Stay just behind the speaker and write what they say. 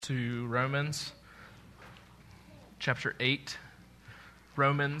To Romans chapter 8.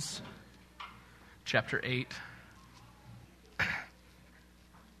 Romans chapter 8. We're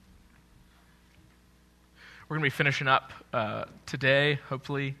going to be finishing up today,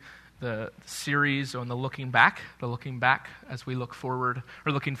 hopefully, the series on the looking back as we look forward,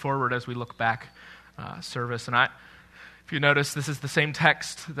 or looking forward as we look back service. And if you notice, this is the same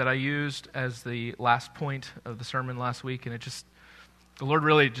text that I used as the last point of the sermon last week, and the Lord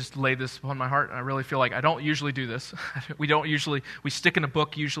really just laid this upon my heart, and I really feel like I don't usually do this. We stick in a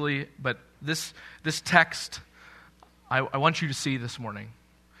book usually, but this text, I want you to see this morning.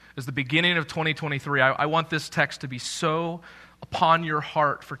 As the beginning of 2023, I want this text to be so upon your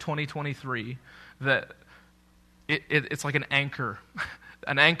heart for 2023 that it's like an anchor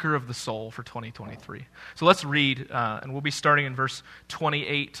of the soul for 2023. So let's read, and we'll be starting in verse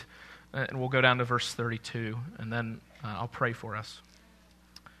 28, and we'll go down to verse 32, and then I'll pray for us.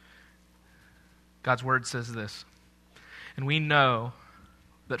 God's word says this, "And we know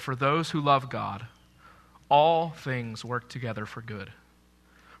that for those who love God, all things work together for good,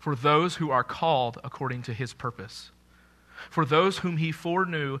 for those who are called according to his purpose. For those whom he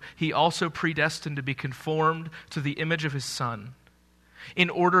foreknew, he also predestined to be conformed to the image of his Son,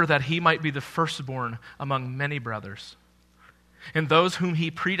 in order that he might be the firstborn among many brothers. And those whom he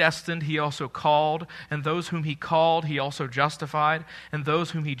predestined, he also called. And those whom he called, he also justified. And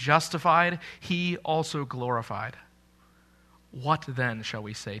those whom he justified, he also glorified. What then shall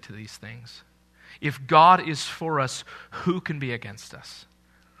we say to these things? If God is for us, who can be against us?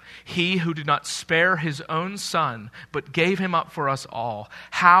 He who did not spare his own Son, but gave him up for us all,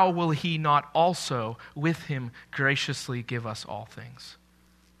 how will he not also with him graciously give us all things?"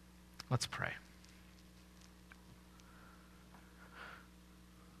 Let's pray.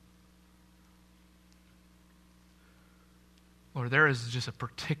 Lord, there is just a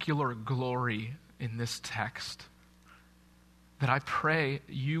particular glory in this text that I pray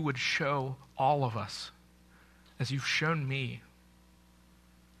you would show all of us as you've shown me.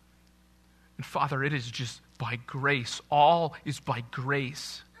 And Father, it is just by grace. All is by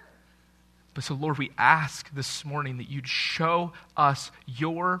grace. But so, Lord, we ask this morning that you'd show us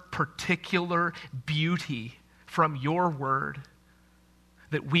your particular beauty from your word,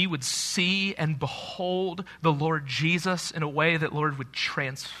 that we would see and behold the Lord Jesus in a way that, Lord, would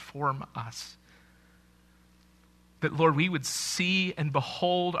transform us. That, Lord, we would see and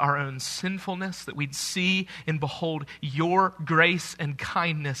behold our own sinfulness, that we'd see and behold your grace and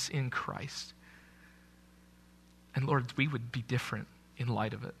kindness in Christ. And, Lord, we would be different in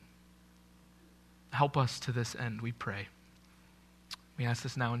light of it. Help us to this end, we pray. We ask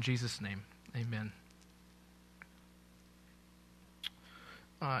this now in Jesus' name. Amen.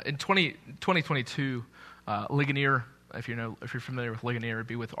 In 2022, Ligonier, if you're familiar with Ligonier, it'd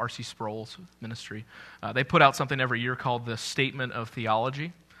be with R.C. Sproul's ministry. They put out something every year called the Statement of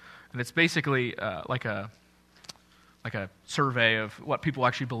Theology, and it's basically like a survey of what people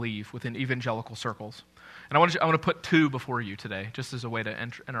actually believe within evangelical circles. And I want to put two before you today, just as a way to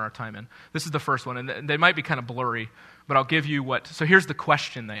enter our time in. This is the first one, and they might be kind of blurry, but I'll give you so here's the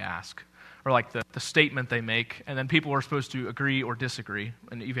question they ask, or like the statement they make, and then people are supposed to agree or disagree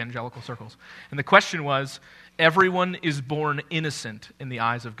in evangelical circles. And the question was, everyone is born innocent in the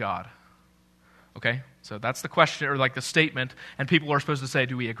eyes of God. Okay? So that's the question, or like the statement, and people are supposed to say,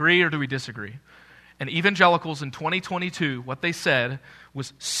 do we agree or do we disagree? And evangelicals in 2022, what they said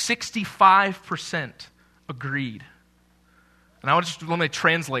was 65% agreed. And let me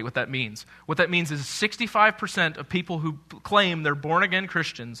translate what that means. What that means is 65% of people who claim they're born-again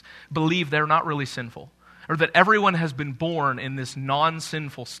Christians believe they're not really sinful, or that everyone has been born in this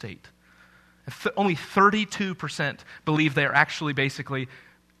non-sinful state. Only 32% believe they're actually basically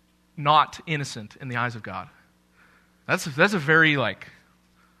not innocent in the eyes of God. That's a very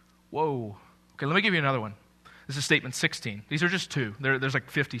whoa. Okay, let me give you another one. This is statement 16. These are just two. There's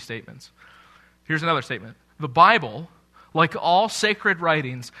like 50 statements. Here's another statement. The Bible, like all sacred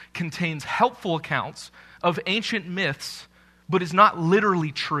writings, contains helpful accounts of ancient myths, but is not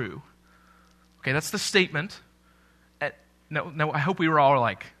literally true. Okay, that's the statement. No, I hope we were all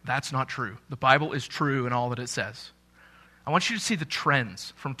like, that's not true. The Bible is true in all that it says. I want you to see the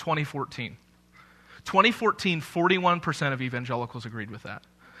trends from 2014. 2014, 41% of evangelicals agreed with that.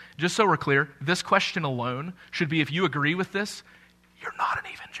 Just so we're clear, this question alone should be, if you agree with this, you're not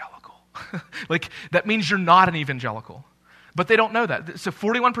an evangelical. That means you're not an evangelical. But they don't know that. So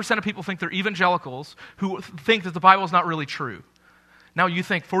 41% of people think they're evangelicals who think that the Bible is not really true. Now you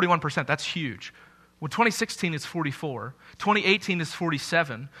think 41%, that's huge. Well, 2016 is 44. 2018 is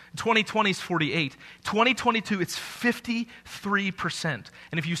 47. 2020 is 48. 2022, it's 53%.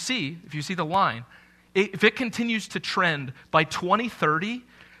 And if you see the line, if it continues to trend by 2030,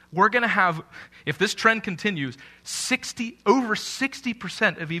 we're going to have, if this trend continues, over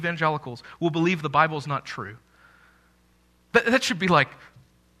 60% of evangelicals will believe the Bible is not true. That should be like,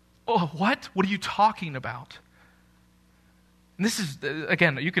 oh, what? What are you talking about? And this is,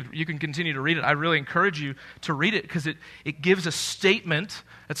 again, you can continue to read it. I really encourage you to read it because it gives a statement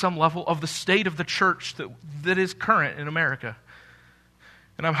at some level of the state of the church that is current in America.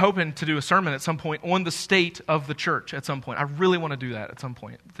 And I'm hoping to do a sermon at some point on the state of the church at some point. I really want to do that at some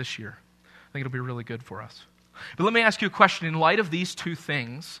point this year. I think it'll be really good for us. But let me ask you a question. In light of these two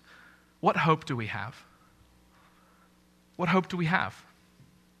things, what hope do we have? What hope do we have?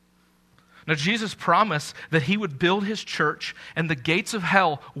 Now, Jesus promised that he would build his church and the gates of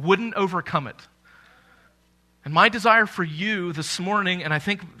hell wouldn't overcome it. And my desire for you this morning, and I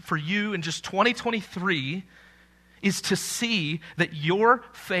think for you in just 2023, is to see that your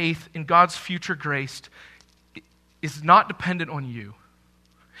faith in God's future grace is not dependent on you.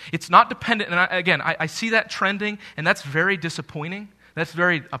 It's not dependent, and I see that trending, and that's very disappointing. That's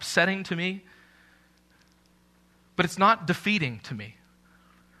very upsetting to me. But it's not defeating to me.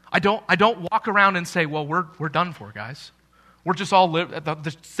 I don't walk around and say, well, we're done for, guys. We're just all,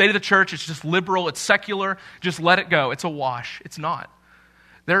 the state of the church, it's just liberal, it's secular, just let it go. It's a wash. It's not.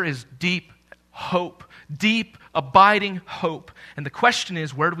 There is deep hope, deep, abiding hope. And the question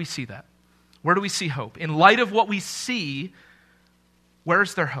is, where do we see that? Where do we see hope? In light of what we see, where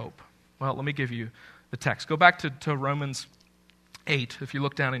is there hope? Well, let me give you the text. Go back to Romans 8, if you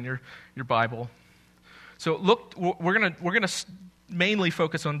look down in your Bible. So look, we're gonna mainly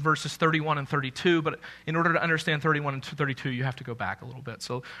focus on verses 31 and 32, but in order to understand 31 and 32, you have to go back a little bit.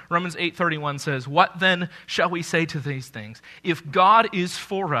 So Romans 8:31 says, "What then shall we say to these things? If God is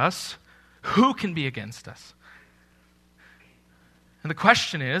for us, who can be against us?" And the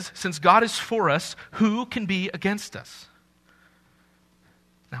question is, since God is for us, who can be against us?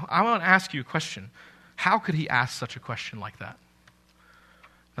 Now, I want to ask you a question. How could he ask such a question like that?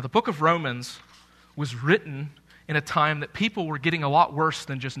 Now, the book of Romans was written in a time that people were getting a lot worse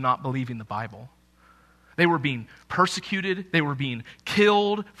than just not believing the Bible. They were being persecuted. They were being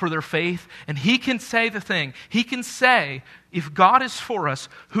killed for their faith. And he can say the thing. He can say, if God is for us,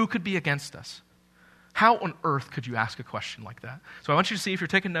 who could be against us? How on earth could you ask a question like that? So I want you to see, if you're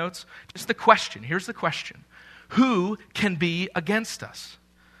taking notes, just the question. Here's the question. Who can be against us?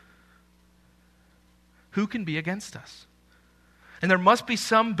 Who can be against us? And there must be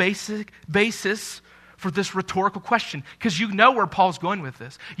some basis for this rhetorical question, because you know where Paul's going with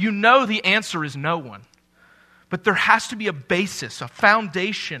this. You know the answer is no one. But there has to be a basis, a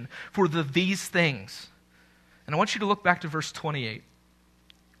foundation for these things. And I want you to look back to verse 28.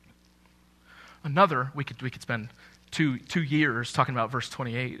 We could spend two years talking about verse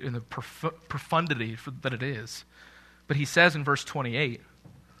 28 and the profundity that it is. But he says in verse 28,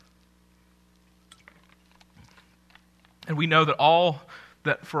 and we know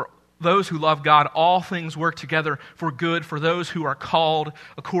that for those who love God, all things work together for good for those who are called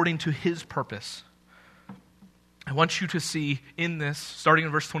according to his purpose. I want you to see in this, starting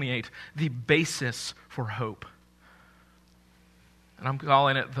in verse 28, the basis for hope. And I'm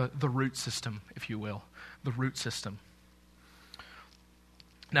calling it the root system, if you will. The root system.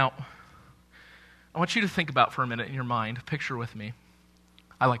 Now, I want you to think about for a minute in your mind, picture with me.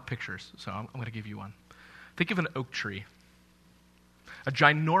 I like pictures, so I'm going to give you one. Think of an oak tree. A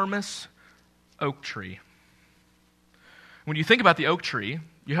ginormous oak tree. When you think about the oak tree,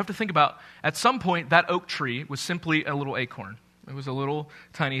 you have to think about, at some point, that oak tree was simply a little acorn. It was a little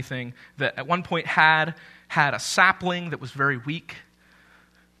tiny thing that at one point had a sapling that was very weak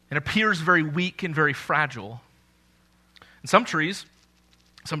and appears very weak and very fragile. And some trees,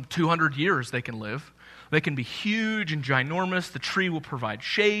 some 200 years they can live. They can be huge and ginormous. The tree will provide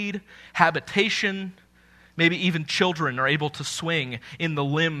shade, habitation. Maybe even children are able to swing in the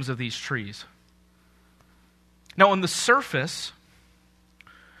limbs of these trees. Now, on the surface,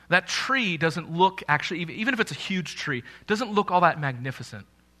 that tree doesn't look, actually, even if it's a huge tree, doesn't look all that magnificent.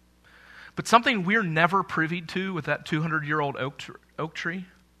 But something we're never privy to with that 200-year-old oak tree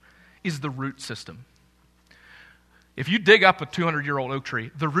is the root system. If you dig up a 200-year-old oak tree,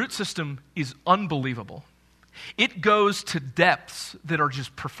 the root system is unbelievable. It goes to depths that are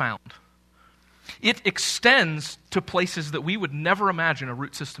just profound. It extends to places that we would never imagine a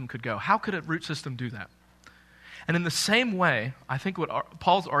root system could go. How could a root system do that? And in the same way, I think what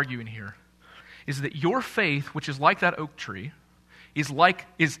Paul's arguing here is that your faith, which is like that oak tree, is like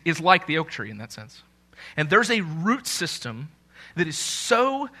the oak tree in that sense. And there's a root system that is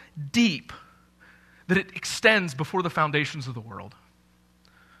so deep that it extends before the foundations of the world.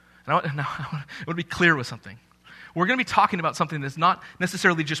 And I want to be clear with something. We're going to be talking about something that's not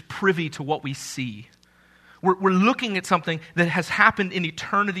necessarily just privy to what we see. We're looking at something that has happened in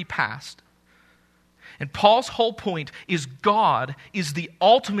eternity past. And Paul's whole point is God is the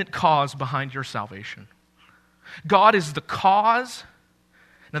ultimate cause behind your salvation. God is the cause.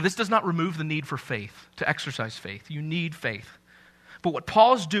 Now, this does not remove the need for faith, to exercise faith. You need faith. But what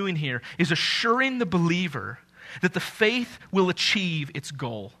Paul's doing here is assuring the believer that the faith will achieve its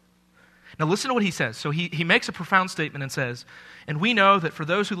goal. Now listen to what he says. So he makes a profound statement and says, and we know that for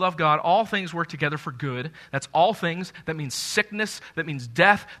those who love God, all things work together for good. That's all things. That means sickness. That means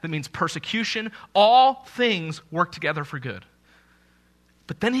death. That means persecution. All things work together for good.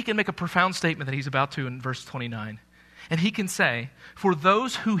 But then he can make a profound statement that he's about to in verse 29. And he can say, for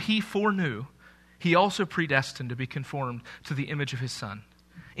those who he foreknew, he also predestined to be conformed to the image of his Son,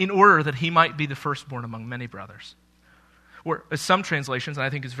 in order that he might be the firstborn among many brothers. Or as some translations, and I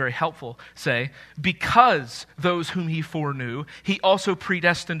think is very helpful, say, because those whom he foreknew, he also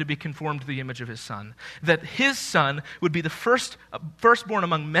predestined to be conformed to the image of his Son, that his Son would be the firstborn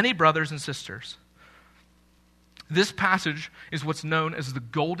among many brothers and sisters. This passage is what's known as the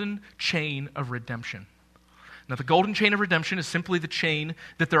golden chain of redemption. Now, the golden chain of redemption is simply the chain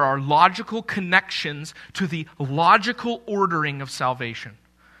that there are logical connections to the logical ordering of salvation.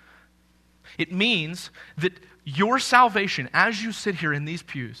 It means that your salvation, as you sit here in these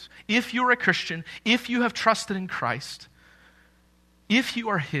pews, if you're a Christian, if you have trusted in Christ, if you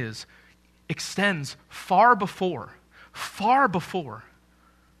are his, extends far before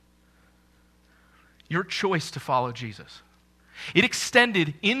your choice to follow Jesus. It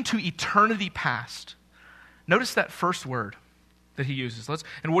extended into eternity past. Notice that first word that he uses.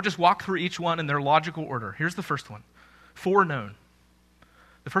 And we'll just walk through each one in their logical order. Here's the first one, foreknown.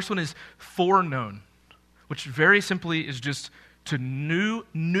 The first one is foreknown, which very simply is just to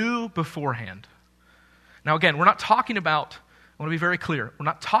knew beforehand. Now again, we're not talking about, I want to be very clear, we're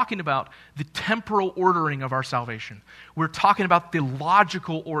not talking about the temporal ordering of our salvation. We're talking about the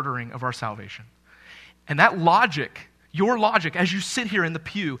logical ordering of our salvation. And that logic, your logic, as you sit here in the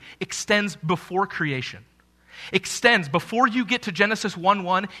pew, extends before creation. Extends before you get to Genesis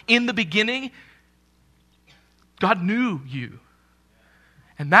 1:1. In the beginning, God knew you.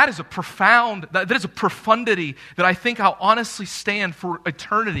 And that is a profundity that I think I'll honestly stand for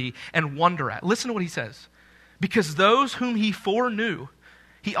eternity and wonder at. Listen to what he says. Because those whom he foreknew,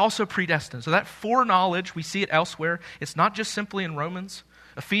 he also predestined. So that foreknowledge, we see it elsewhere. It's not just simply in Romans.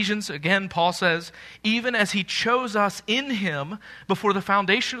 Ephesians, again, Paul says, even as he chose us in him before the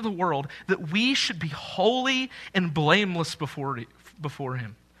foundation of the world, that we should be holy and blameless before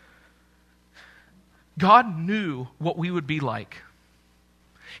him. God knew what we would be like.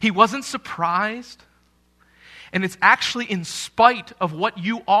 He wasn't surprised. And it's actually in spite of what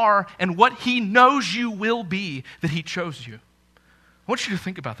you are and what he knows you will be that he chose you. I want you to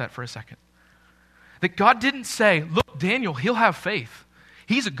think about that for a second. That God didn't say, look, Daniel, he'll have faith.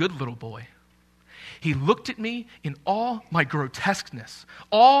 He's a good little boy. He looked at me in all my grotesqueness,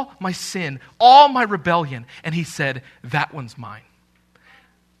 all my sin, all my rebellion, and he said, that one's mine.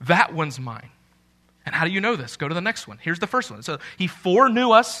 That one's mine. And how do you know this? Go to the next one. Here's the first one. So he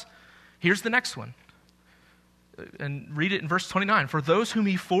foreknew us. Here's the next one. And read it in verse 29. For those whom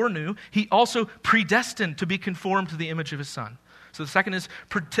he foreknew, he also predestined to be conformed to the image of his Son. So the second is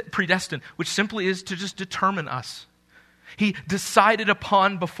predestined, which simply is to just determine us. He decided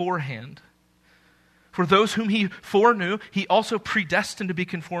upon beforehand. For those whom he foreknew, he also predestined to be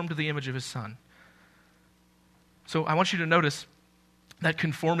conformed to the image of his Son. So I want you to notice that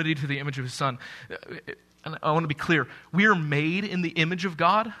conformity to the image of his Son. And I want to be clear. We are made in the image of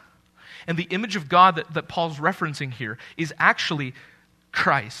God. And the image of God that Paul's referencing here is actually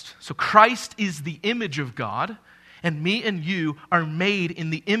Christ. So Christ is the image of God. And me and you are made in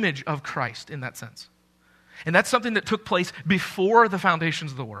the image of Christ in that sense. And that's something that took place before the foundations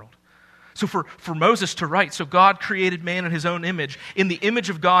of the world. So for Moses to write, so God created man in his own image. In the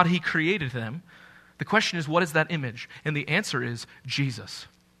image of God, he created them. The question is, what is that image? And the answer is Jesus.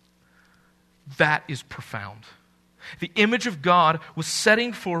 That is profound. The image of God was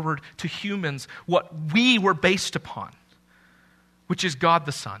setting forward to humans what we were based upon, which is God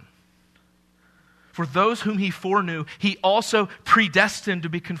the Son. For those whom he foreknew, he also predestined to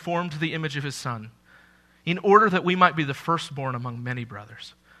be conformed to the image of his Son, in order that we might be the firstborn among many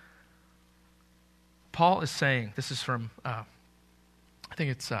brothers. Paul is saying, this is from, I think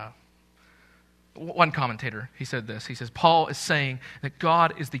it's One commentator, he said this. He says, Paul is saying that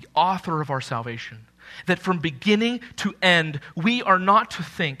God is the author of our salvation. That from beginning to end, we are not to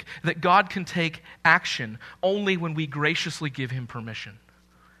think that God can take action only when we graciously give him permission.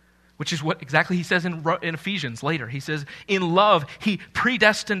 Which is what exactly he says in Ephesians later. He says, in love, he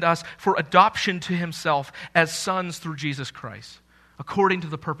predestined us for adoption to himself as sons through Jesus Christ, according to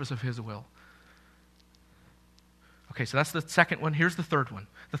the purpose of his will. Okay, so that's the second one. Here's the third one.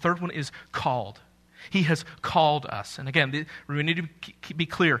 The third one is called. He has called us. And again, we need to be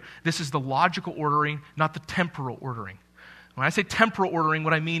clear. This is the logical ordering, not the temporal ordering. When I say temporal ordering,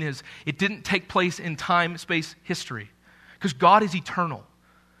 what I mean is it didn't take place in time, space, history. Because God is eternal.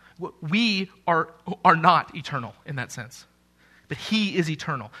 We are not eternal in that sense. But he is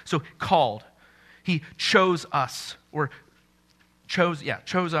eternal. So called. He chose us. Or chose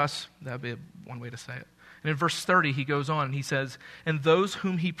us. That would be one way to say it. And in verse 30, he goes on and he says, and those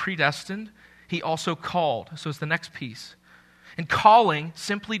whom he predestined, he also called. So it's the next piece. And calling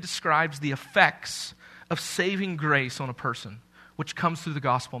simply describes the effects of saving grace on a person, which comes through the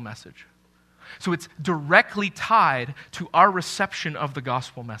gospel message. So it's directly tied to our reception of the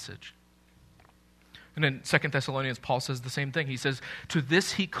gospel message. And in 2 Thessalonians, Paul says the same thing. He says, to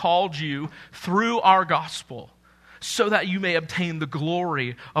this he called you through our gospel, so that you may obtain the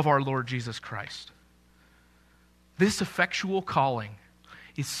glory of our Lord Jesus Christ. This effectual calling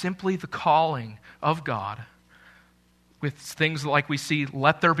is simply the calling of God with things like we see,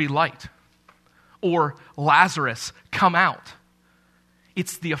 let there be light, or Lazarus, come out.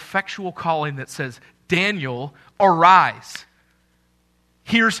 It's the effectual calling that says, Daniel, arise.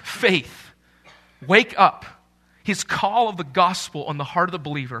 Here's faith. Wake up. His call of the gospel on the heart of the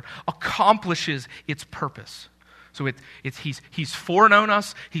believer accomplishes its purpose. So he's foreknown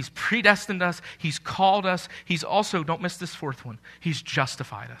us, he's predestined us, he's called us, he's also, don't miss this fourth one, he's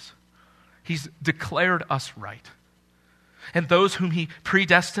justified us. He's declared us right. And those whom he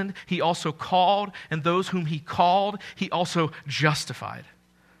predestined, he also called, and those whom he called, he also justified.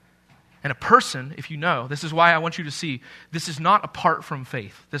 And a person, if you know, this is why I want you to see, this is not apart from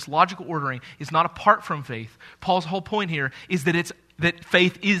faith. This logical ordering is not apart from faith. Paul's whole point here is that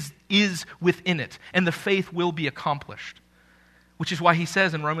faith is within it, and the faith will be accomplished. Which is why he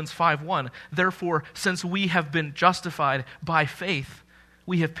says in Romans 5:1, therefore, since we have been justified by faith,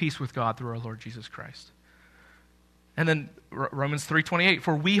 we have peace with God through our Lord Jesus Christ. And then Romans 3:28,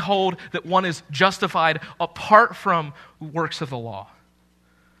 for we hold that one is justified apart from works of the law.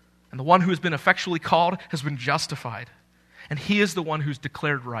 And the one who has been effectually called has been justified. And he is the one who's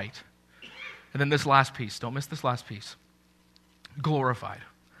declared right. And then this last piece, don't miss this last piece. Glorified.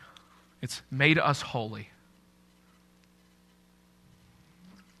 It's made us holy.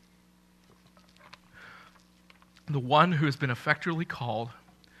 The one who has been effectually called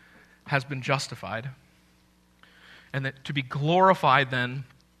has been justified. And that to be glorified then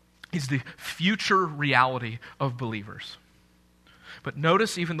is the future reality of believers. But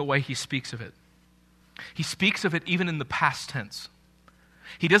notice even the way he speaks of it. He speaks of it even in the past tense.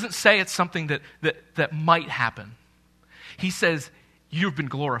 He doesn't say it's something that might happen. He says, you've been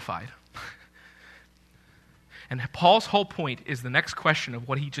glorified. And Paul's whole point is the next question of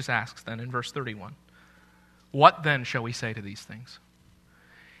what he just asks then in verse 31. What then shall we say to these things?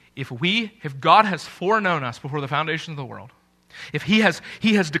 If God has foreknown us before the foundation of the world, if he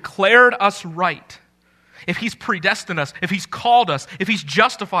has declared us right, if he's predestined us, if he's called us, if he's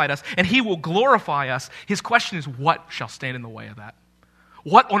justified us, and he will glorify us, his question is, what shall stand in the way of that?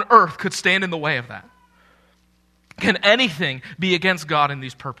 What on earth could stand in the way of that? Can anything be against God in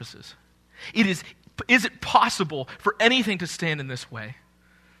these purposes? Is it possible for anything to stand in this way?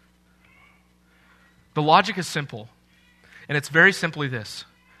 The logic is simple, and it's very simply this.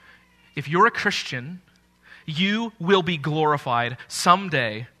 If you're a Christian, you will be glorified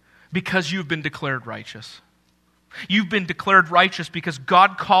someday because you've been declared righteous. You've been declared righteous because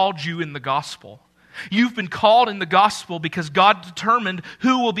God called you in the gospel. You've been called in the gospel because God determined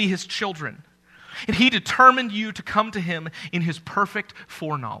who will be his children. And he determined you to come to him in his perfect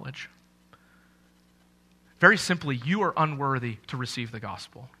foreknowledge. Very simply, you are unworthy to receive the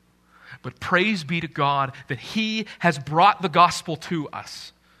gospel. But praise be to God that he has brought the gospel to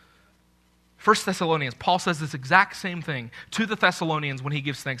us. 1 Thessalonians, Paul says this exact same thing to the Thessalonians when he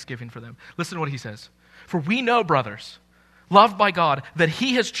gives thanksgiving for them. Listen to what he says. For we know, brothers, loved by God, that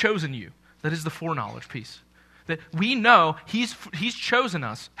he has chosen you. That is the foreknowledge piece. That we know he's chosen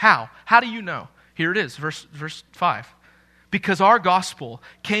us. How? How do you know? Here it is, verse 5. Because our gospel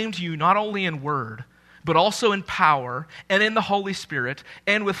came to you not only in word, but also in power and in the Holy Spirit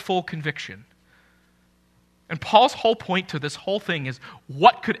and with full conviction. And Paul's whole point to this whole thing is,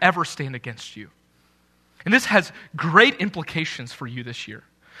 what could ever stand against you? And this has great implications for you this year.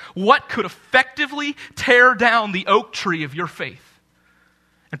 What could effectively tear down the oak tree of your faith?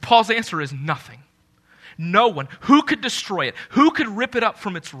 And Paul's answer is nothing. No one. Who could destroy it? Who could rip it up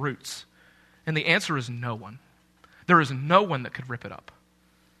from its roots? And the answer is no one. There is no one that could rip it up.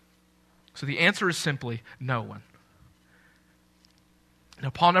 So the answer is simply no one. Now,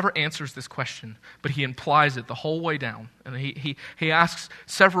 Paul never answers this question, but he implies it the whole way down. And he asks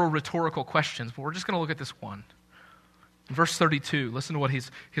several rhetorical questions, but we're just going to look at this one. In verse 32, listen to what his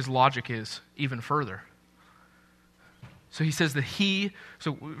logic is even further. So he says that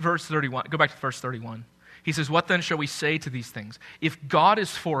verse 31, go back to verse 31. He says, what then shall we say to these things? If God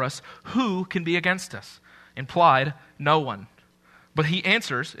is for us, who can be against us? Implied, no one. But he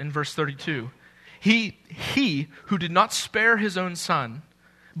answers in verse 32, he who did not spare his own son,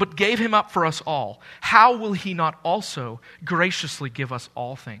 but gave him up for us all, how will he not also graciously give us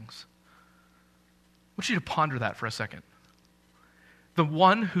all things? I want you to ponder that for a second. The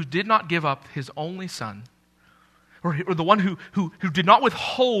one who did not give up his only son, or the one who did not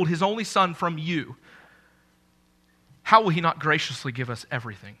withhold his only son from you, how will he not graciously give us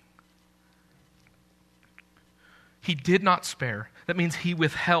everything? He did not spare. That means he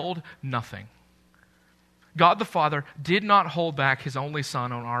withheld nothing. God the Father did not hold back his only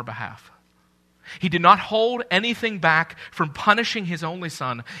son on our behalf. He did not hold anything back from punishing his only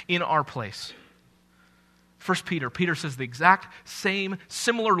son in our place. 1 Peter says the exact same,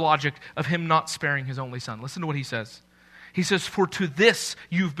 similar logic of him not sparing his only son. Listen to what he says. He says, for to this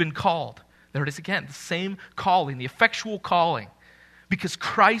you've been called. There it is again, the same calling, the effectual calling. Because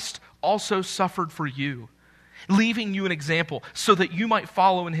Christ also suffered for you, leaving you an example so that you might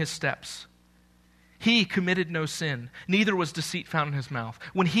follow in his steps. He committed no sin, neither was deceit found in his mouth.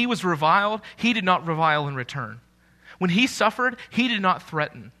 When he was reviled, he did not revile in return. When he suffered, he did not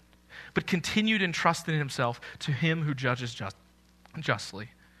threaten, but continued entrusting himself to him who judges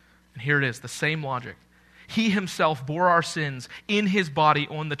justly. And here it is, the same logic. He himself bore our sins in his body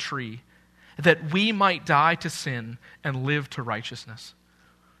on the tree, that we might die to sin and live to righteousness.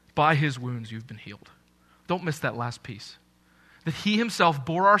 By his wounds you've been healed. Don't miss that last piece. That he himself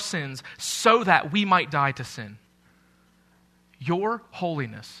bore our sins so that we might die to sin. Your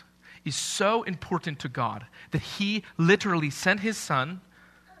holiness is so important to God that he literally sent his son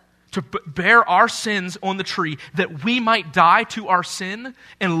to bear our sins on the tree that we might die to our sin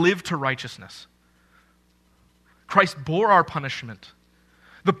and live to righteousness. Christ bore our punishment.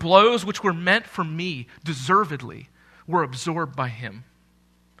 The blows which were meant for me deservedly were absorbed by him.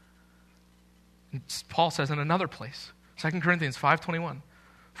 And Paul says in another place, 2 Corinthians 5:21,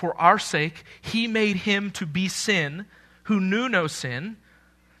 for our sake he made him to be sin who knew no sin,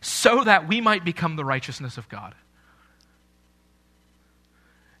 so that we might become the righteousness of God.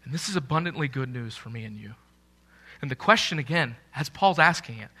 And this is abundantly good news for me and you. And the question again, as Paul's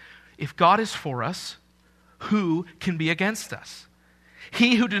asking it, if God is for us, who can be against us?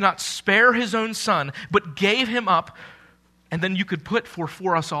 He who did not spare his own son, but gave him up, and then you could put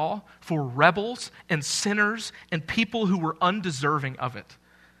for us all, for rebels and sinners and people who were undeserving of it.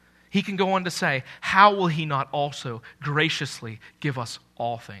 He can go on to say, how will he not also graciously give us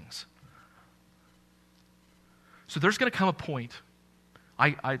all things? So there's going to come a point,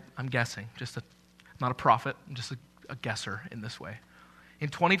 I'm guessing, not a prophet, I'm just a guesser in this way. In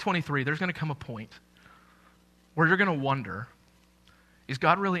 2023, there's going to come a point where you're going to wonder, is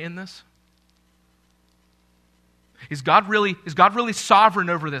God really in this? Is God really sovereign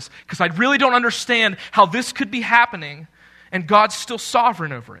over this? Because I really don't understand how this could be happening, and God's still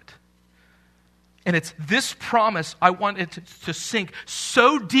sovereign over it. And it's this promise I want it to sink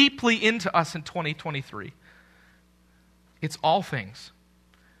so deeply into us in 2023. It's all things.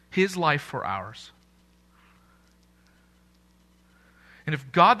 His life for ours. And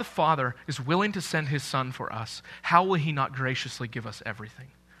if God the Father is willing to send his Son for us, how will he not graciously give us everything?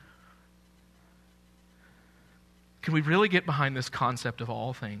 Can we really get behind this concept of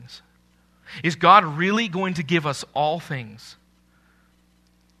all things? Is God really going to give us all things?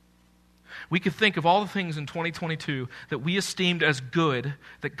 We could think of all the things in 2022 that we esteemed as good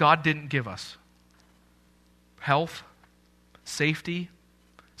that God didn't give us. Health, safety,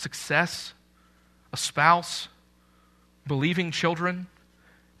 success, a spouse, believing children.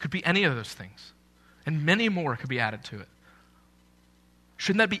 Could be any of those things. And many more could be added to it.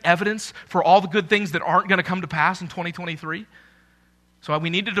 Shouldn't that be evidence for all the good things that aren't going to come to pass in 2023? So we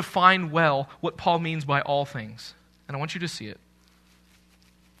need to define well what Paul means by all things. And I want you to see it.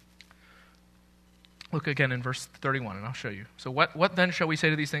 Look again in verse 31, and I'll show you. So what then shall we say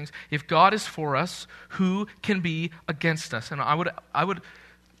to these things? If God is for us, who can be against us? And I would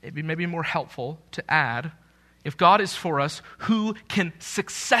it'd be maybe more helpful to add, if God is for us, who can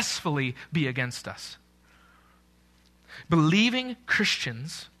successfully be against us? Believing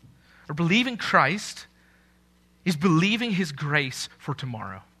Christians, or believing Christ, is believing his grace for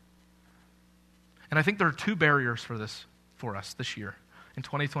tomorrow. And I think there are two barriers for this for us this year, in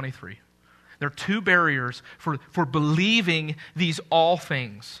 2023. There are two barriers for believing these all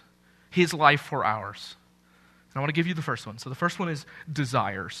things, his life for ours. And I want to give you the first one. So the first one is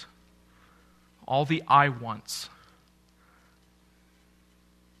desires. All the I wants.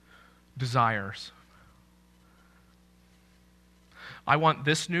 Desires. I want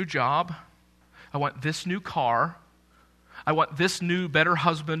this new job. I want this new car. I want this new better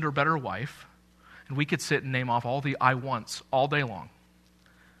husband or better wife. And we could sit and name off all the I wants all day long.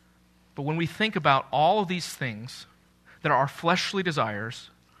 But when we think about all of these things that are our fleshly desires,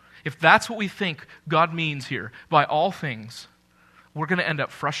 if that's what we think God means here by all things, we're going to end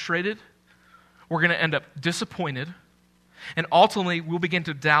up frustrated, we're going to end up disappointed, and ultimately we'll begin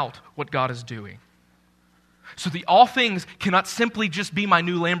to doubt what God is doing. So the all things cannot simply just be my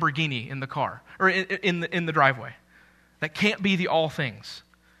new Lamborghini in the car, or in the driveway. That can't be the all things.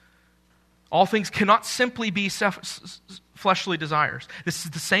 All things cannot simply be fleshly desires. This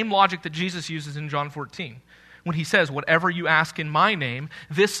is the same logic that Jesus uses in John 14 when he says, whatever you ask in my name,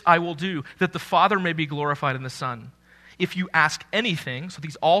 this I will do, that the Father may be glorified in the Son. If you ask anything, so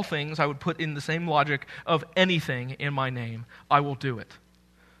these all things I would put in the same logic of anything in my name, I will do it.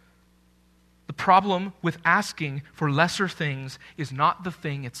 The problem with asking for lesser things is not the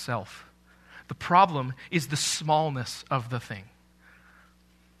thing itself. The problem is the smallness of the thing.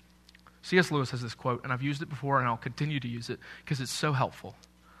 C.S. Lewis has this quote, and I've used it before and I'll continue to use it because it's so helpful.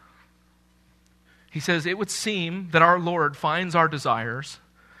 He says, it would seem that our Lord finds our desires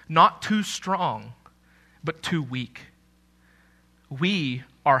not too strong, but too weak. We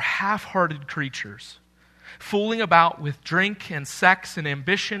are half-hearted creatures, fooling about with drink and sex and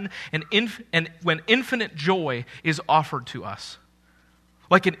ambition, and when infinite joy is offered to us.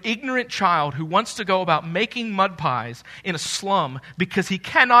 Like an ignorant child who wants to go about making mud pies in a slum because he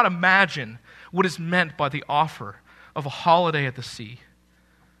cannot imagine what is meant by the offer of a holiday at the sea.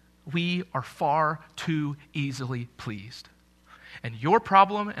 We are far too easily pleased. And your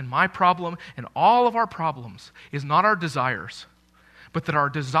problem and my problem and all of our problems is not our desires, but that our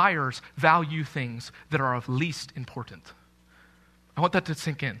desires value things that are of least importance. I want that to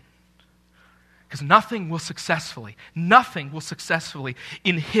sink in. Because nothing will successfully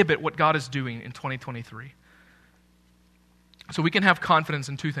inhibit what God is doing in 2023. So we can have confidence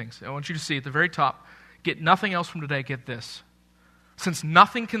in two things. I want you to see at the very top, get nothing else from today, get this. Since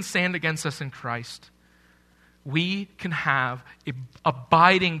nothing can stand against us in Christ, we can have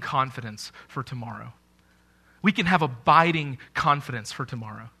abiding confidence for tomorrow. We can have abiding confidence for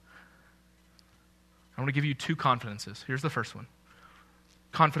tomorrow. I want to give you two confidences. Here's the first one.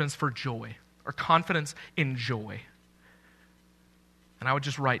 Confidence for joy. Or confidence in joy. And I would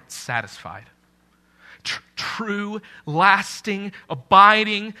just write satisfied. True, lasting,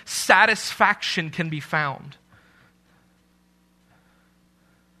 abiding satisfaction can be found.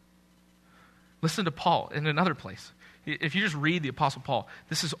 Listen to Paul in another place. If you just read the Apostle Paul,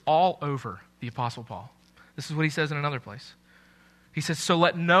 this is all over the Apostle Paul. This is what he says in another place. He says, so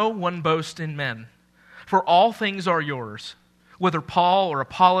let no one boast in men, for all things are yours. Whether Paul or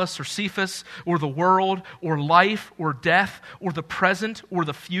Apollos or Cephas or the world or life or death or the present or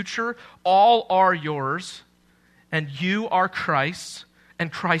the future, all are yours, and you are Christ's,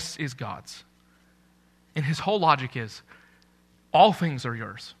 and Christ is God's. And his whole logic is, all things are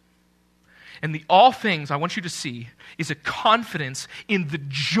yours. And the all things I want you to see is a confidence in the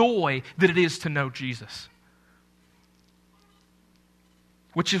joy that it is to know Jesus.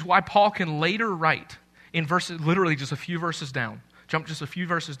 Which is why Paul can later write, in verses, literally just a few verses down. Jump just a few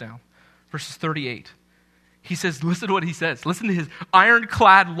verses down. Verses 38. He says, listen to what he says. Listen to his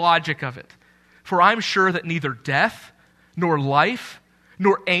ironclad logic of it. For I'm sure that neither death, nor life,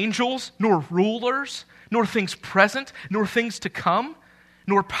 nor angels, nor rulers, nor things present, nor things to come,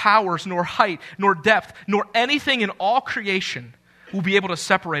 nor powers, nor height, nor depth, nor anything in all creation will be able to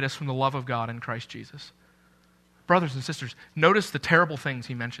separate us from the love of God in Christ Jesus. Brothers and sisters, notice the terrible things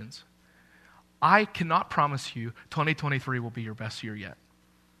he mentions. I cannot promise you 2023 will be your best year yet.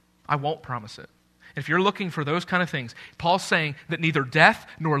 I won't promise it. If you're looking for those kind of things, Paul's saying that neither death,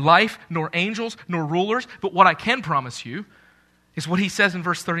 nor life, nor angels, nor rulers, but what I can promise you is what he says in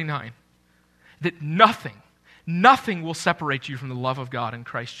verse 39, that nothing will separate you from the love of God in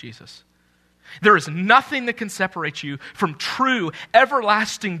Christ Jesus. There is nothing that can separate you from true,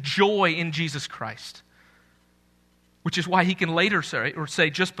 everlasting joy in Jesus Christ. which is why he can later say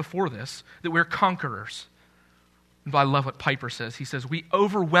just before this, that we're conquerors. And I love what Piper says. He says, we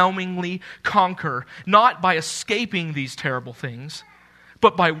overwhelmingly conquer, not by escaping these terrible things,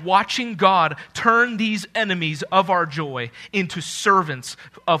 but by watching God turn these enemies of our joy into servants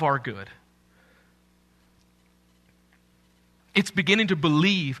of our good. It's beginning to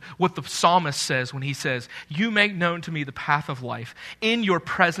believe what the psalmist says when he says, you make known to me the path of life. In your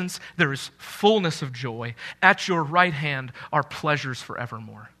presence there is fullness of joy. At your right hand are pleasures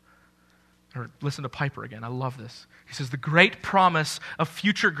forevermore. Or listen to Piper again. I love this. He says, the great promise of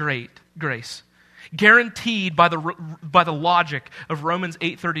future grace, guaranteed by the logic of Romans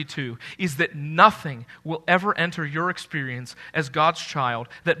 8:32, is that nothing will ever enter your experience as God's child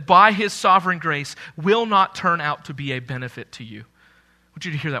that by his sovereign grace will not turn out to be a benefit to you. I want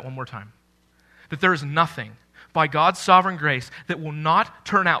you to hear that one more time. That there is nothing by God's sovereign grace that will not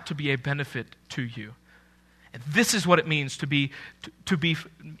turn out to be a benefit to you. And this is what it means this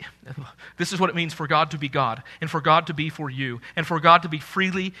is what it means for God to be God, and for God to be for you, and for God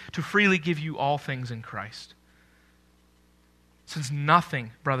to freely give you all things in Christ. Since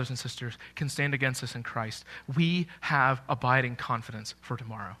nothing, brothers and sisters, can stand against us in Christ, we have abiding confidence for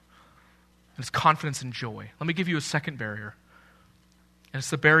tomorrow. And it's confidence and joy. Let me give you a second barrier. And it's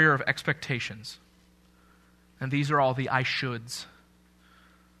the barrier of expectations. And these are all the I shoulds.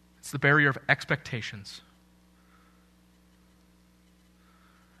 It's the barrier of expectations.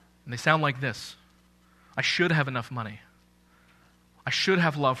 And they sound like this. I should have enough money. I should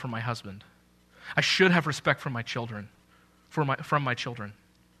have love for my husband. I should have respect for my children, from my children.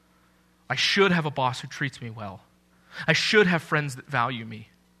 I should have a boss who treats me well. I should have friends that value me.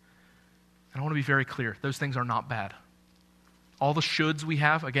 And I want to be very clear. Those things are not bad. All the shoulds we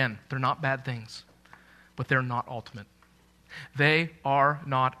have, again, they're not bad things. But they're not ultimate. They are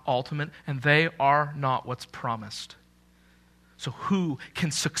not ultimate, and they are not what's promised. So who can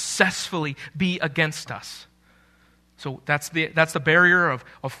successfully be against us? So that's the barrier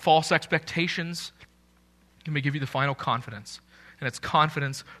of false expectations. Let me give you the final confidence. And it's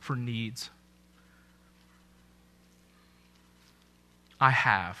confidence for needs. I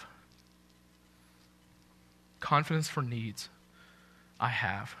have. Confidence for needs. I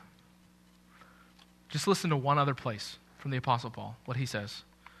have. Just listen to one other place from the Apostle Paul, what he says.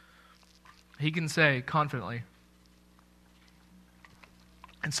 He can say confidently,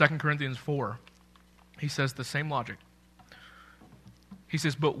 in 2 Corinthians 4, he says the same logic. He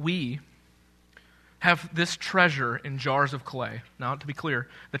says, but we have this treasure in jars of clay. Now, to be clear,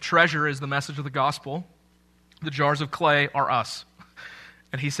 the treasure is the message of the gospel. The jars of clay are us.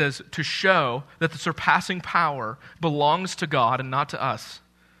 And he says, to show that the surpassing power belongs to God and not to us.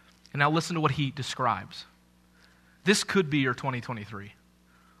 And now listen to what he describes. This could be your 2023.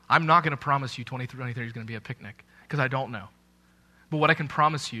 I'm not going to promise you 2023 is going to be a picnic, because I don't know. But what I can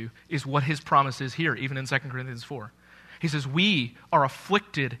promise you is what his promise is here, even in 2 Corinthians 4. He says, we are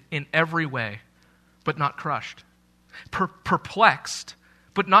afflicted in every way, but not crushed. Perplexed,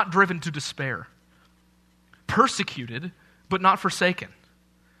 but not driven to despair. Persecuted, but not forsaken.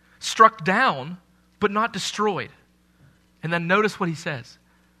 Struck down, but not destroyed. And then notice what he says.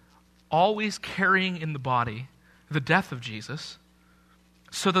 Always carrying in the body the death of Jesus,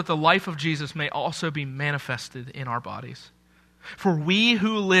 so that the life of Jesus may also be manifested in our bodies. For we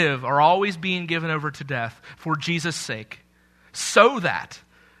who live are always being given over to death for Jesus' sake, so that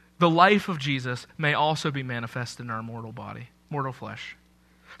the life of Jesus may also be manifested in our mortal body, mortal flesh.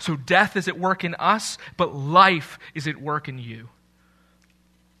 So death is at work in us, but life is at work in you.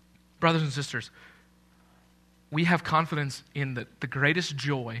 Brothers and sisters, we have confidence in that the greatest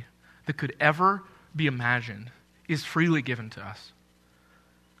joy that could ever be imagined is freely given to us.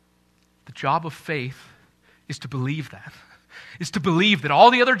 The job of faith is to believe that. Is to believe that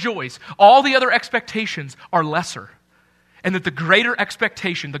all the other joys, all the other expectations are lesser. And that the greater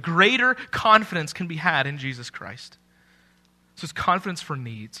expectation, the greater confidence can be had in Jesus Christ. So it's confidence for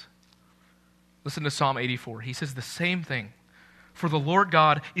needs. Listen to Psalm 84. He says the same thing. For the Lord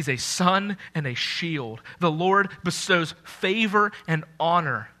God is a sun and a shield. The Lord bestows favor and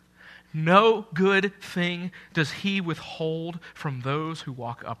honor. No good thing does he withhold from those who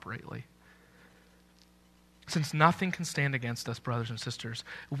walk uprightly. Since nothing can stand against us, brothers and sisters,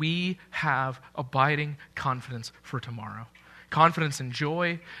 we have abiding confidence for tomorrow. Confidence in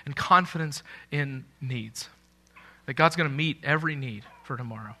joy and confidence in needs. That God's going to meet every need for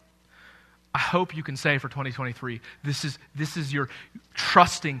tomorrow. I hope you can say for 2023, this is your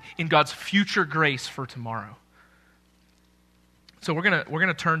trusting in God's future grace for tomorrow. So we're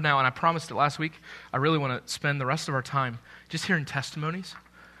gonna turn now, and I promised it last week, I really want to spend the rest of our time just hearing testimonies.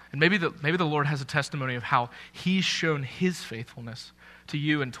 And maybe the Lord has a testimony of how he's shown his faithfulness to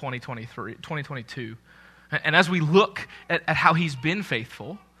you in 2022. And as we look at how he's been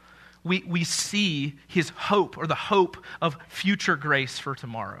faithful, we see his hope, or the hope of future grace for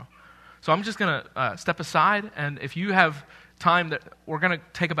tomorrow. So I'm just going to step aside, and if you have time, that we're going to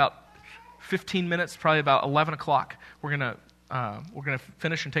take about 15 minutes, probably about 11 o'clock. We're going to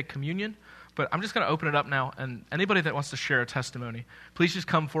finish and take communion. But I'm just going to open it up now, and anybody that wants to share a testimony, please just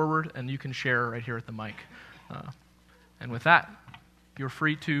come forward, and you can share right here at the mic. And with that, you're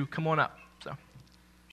free to come on up. So.